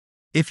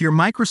If your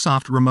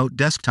Microsoft Remote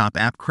Desktop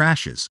app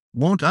crashes,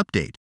 won't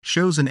update,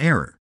 shows an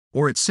error,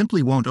 or it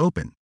simply won't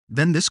open,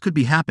 then this could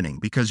be happening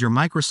because your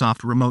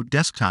Microsoft Remote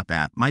Desktop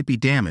app might be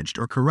damaged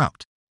or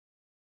corrupt.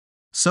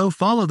 So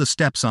follow the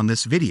steps on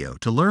this video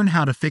to learn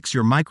how to fix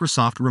your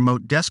Microsoft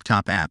Remote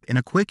Desktop app in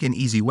a quick and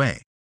easy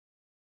way.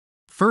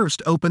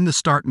 First, open the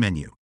Start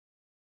menu.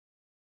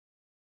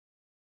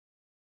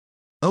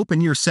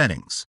 Open your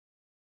settings.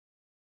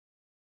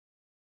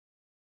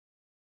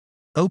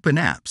 Open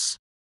Apps.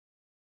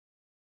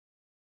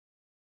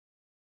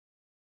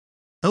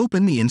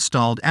 Open the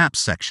Installed Apps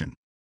section.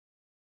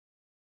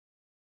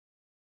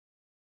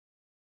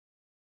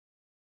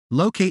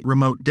 Locate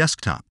Remote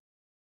Desktop.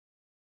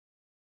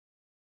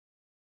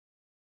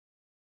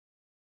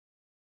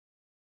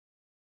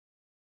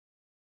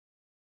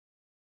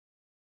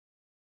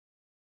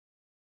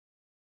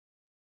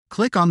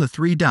 Click on the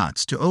three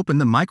dots to open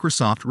the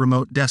Microsoft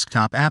Remote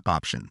Desktop app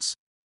options.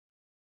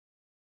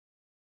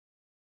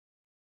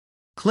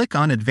 Click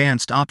on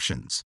Advanced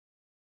Options.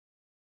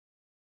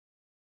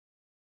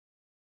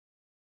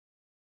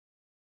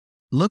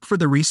 Look for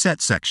the Reset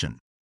section.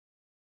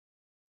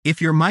 If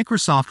your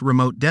Microsoft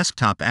Remote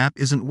Desktop app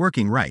isn't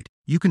working right,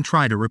 you can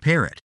try to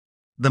repair it.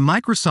 The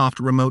Microsoft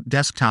Remote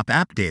Desktop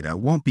app data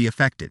won't be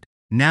affected.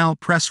 Now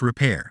press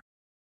Repair.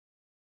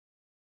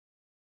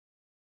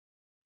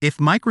 If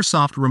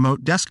Microsoft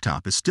Remote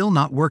Desktop is still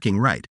not working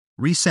right,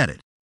 reset it.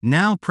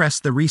 Now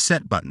press the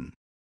Reset button.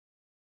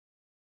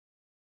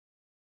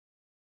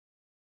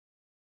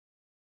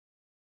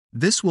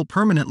 This will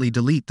permanently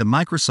delete the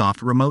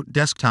Microsoft Remote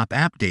Desktop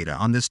app data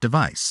on this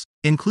device,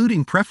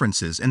 including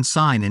preferences and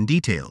sign-in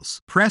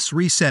details. Press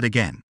Reset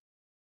again.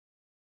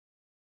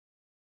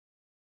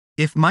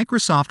 If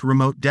Microsoft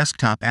Remote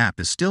Desktop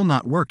app is still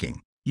not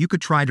working, you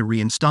could try to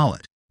reinstall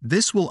it.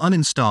 This will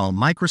uninstall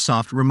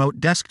Microsoft Remote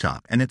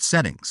Desktop and its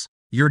settings.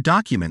 Your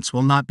documents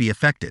will not be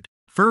affected.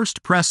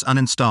 First, press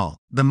Uninstall.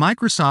 The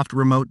Microsoft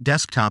Remote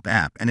Desktop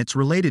app and its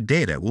related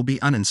data will be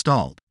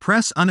uninstalled.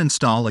 Press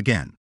Uninstall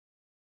again.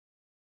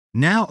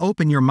 Now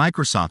open your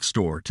Microsoft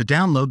Store to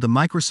download the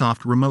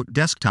Microsoft Remote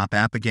Desktop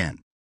app again.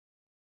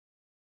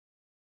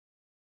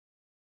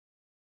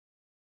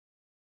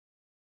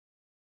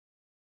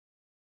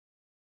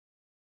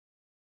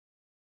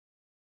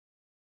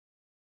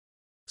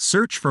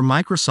 Search for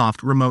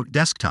Microsoft Remote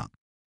Desktop.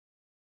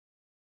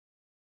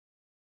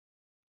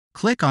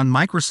 Click on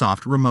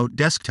Microsoft Remote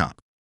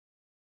Desktop.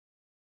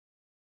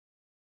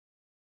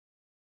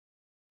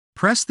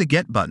 Press the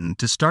Get button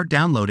to start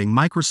downloading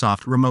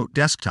Microsoft Remote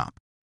Desktop.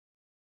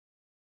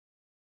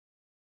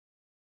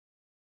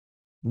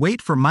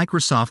 Wait for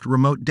Microsoft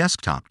Remote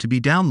Desktop to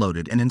be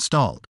downloaded and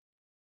installed.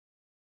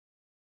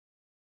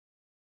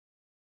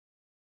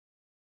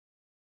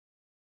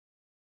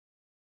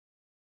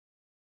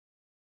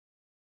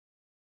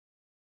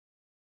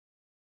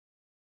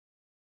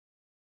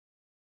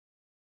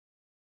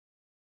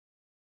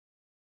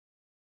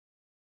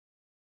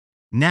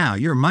 Now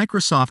your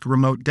Microsoft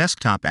Remote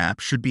Desktop app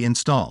should be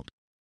installed.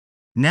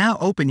 Now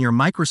open your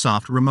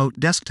Microsoft Remote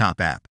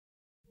Desktop app.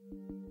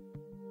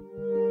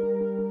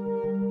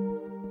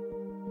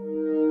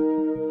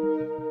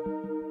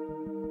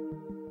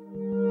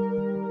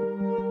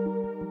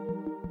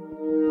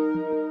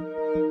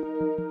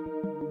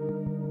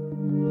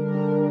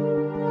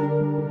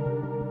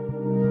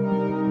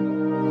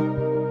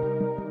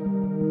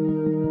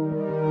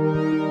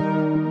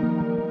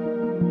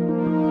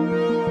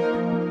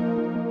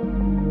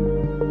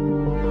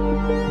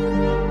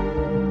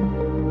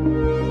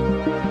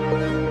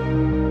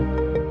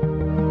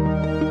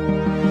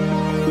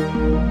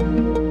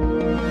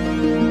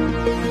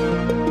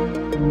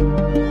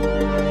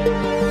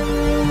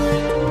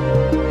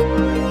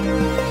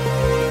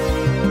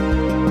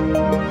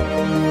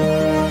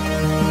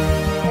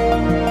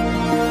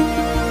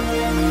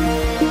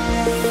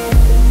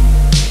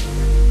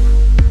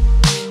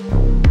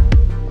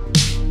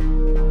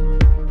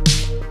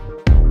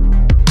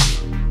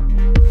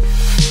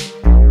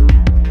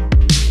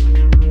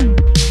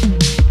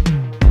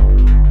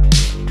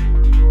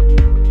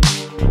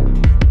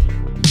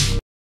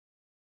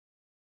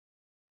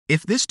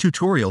 If this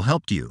tutorial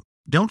helped you,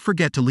 don't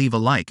forget to leave a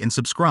like and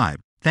subscribe.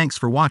 Thanks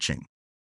for watching.